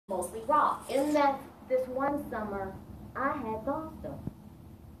mostly raw. In that, this one summer, I had gallstones.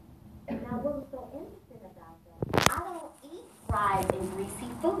 Now, what was so interesting about that, I don't eat fried and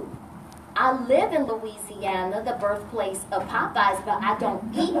greasy food. I live in Louisiana, the birthplace of Popeyes, but I don't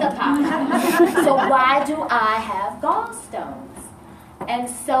eat the Popeyes. So why do I have gallstones? And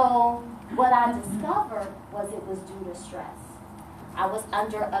so what I discovered was it was due to stress. I was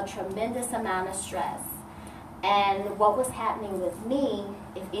under a tremendous amount of stress. And what was happening with me,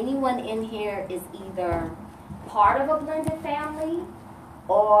 if anyone in here is either part of a blended family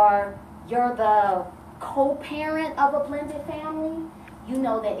or you're the co-parent of a blended family, you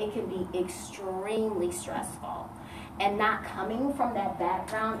know that it can be extremely stressful. And not coming from that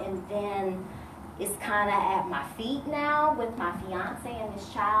background, and then it's kind of at my feet now with my fiance and his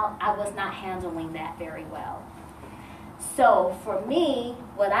child, I was not handling that very well. So for me,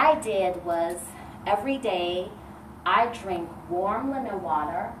 what I did was every day I drank warm lemon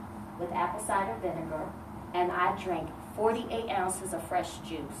water with apple cider vinegar, and I drank 48 ounces of fresh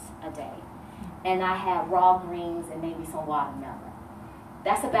juice a day. And I had raw greens and maybe some watermelon.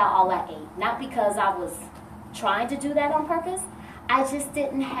 That's about all I ate. Not because I was trying to do that on purpose. I just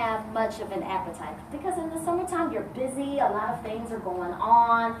didn't have much of an appetite. Because in the summertime, you're busy. A lot of things are going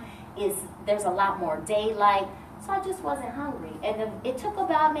on. There's a lot more daylight. So I just wasn't hungry. And it took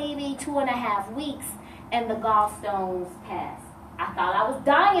about maybe 2.5 weeks, and the gallstones passed. I thought I was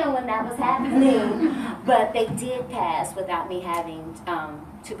dying when that was happening, but they did pass without me having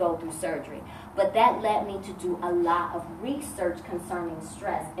to go through surgery. But that led me to do a lot of research concerning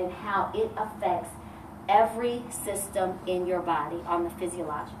stress and how it affects every system in your body on the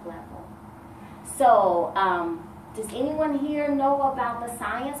physiologic level. So, does anyone here know about the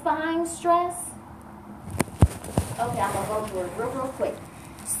science behind stress? Okay, I'm going to go through it real quick.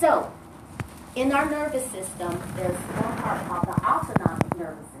 So, in our nervous system, there's one part called the autonomic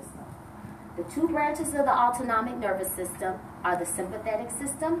nervous system. The two branches of the autonomic nervous system are the sympathetic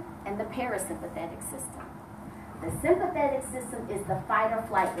system and the parasympathetic system. The sympathetic system is the fight or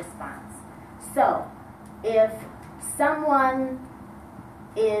flight response. So, if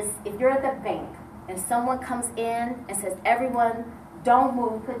you're at the bank and someone comes in and says, everyone, don't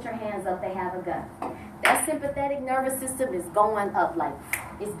move, put your hands up, they have a gun. That sympathetic nervous system is going up, like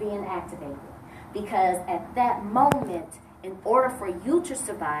it's being activated. Because at that moment, in order for you to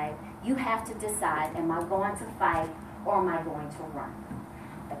survive, you have to decide, am I going to fight or am I going to run?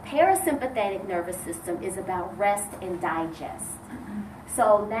 The parasympathetic nervous system is about rest and digest.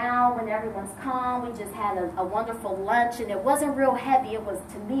 So now when everyone's calm, we just had a wonderful lunch, and it wasn't real heavy.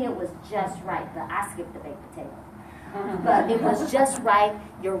 To me, it was just right. I skipped the baked potato. But it was just right.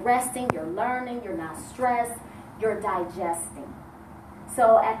 You're resting, you're learning, you're not stressed, you're digesting.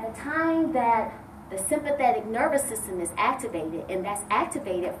 So at the time that the sympathetic nervous system is activated, and that's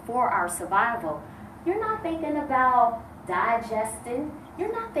activated for our survival, you're not thinking about digesting.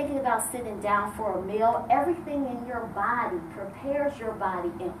 You're not thinking about sitting down for a meal. Everything in your body prepares your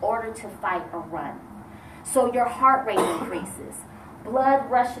body in order to fight or run. So your heart rate increases. Blood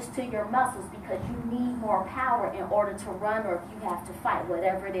rushes to your muscles because you need more power in order to run, or if you have to fight,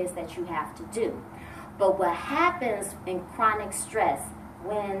 whatever it is that you have to do. But what happens in chronic stress,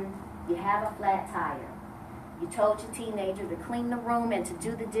 when you have a flat tire, you told your teenager to clean the room and to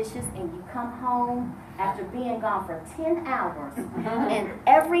do the dishes, and you come home after being gone for 10 hours, and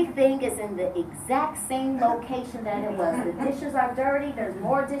everything is in the exact same location that it was. The dishes are dirty, there's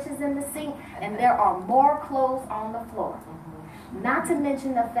more dishes in the sink, and there are more clothes on the floor. Not to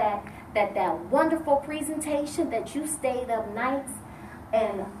mention the fact that that wonderful presentation that you stayed up nights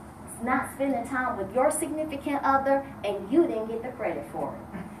and not spending time with your significant other, and you didn't get the credit for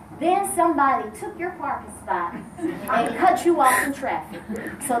it. Then somebody took your parking spot and cut you off in traffic.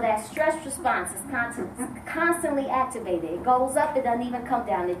 So that stress response is constantly activated. It goes up, it doesn't even come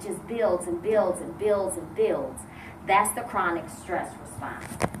down. It just builds and builds and builds and builds. That's the chronic stress response.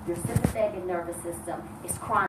 Your sympathetic nervous system is chronic.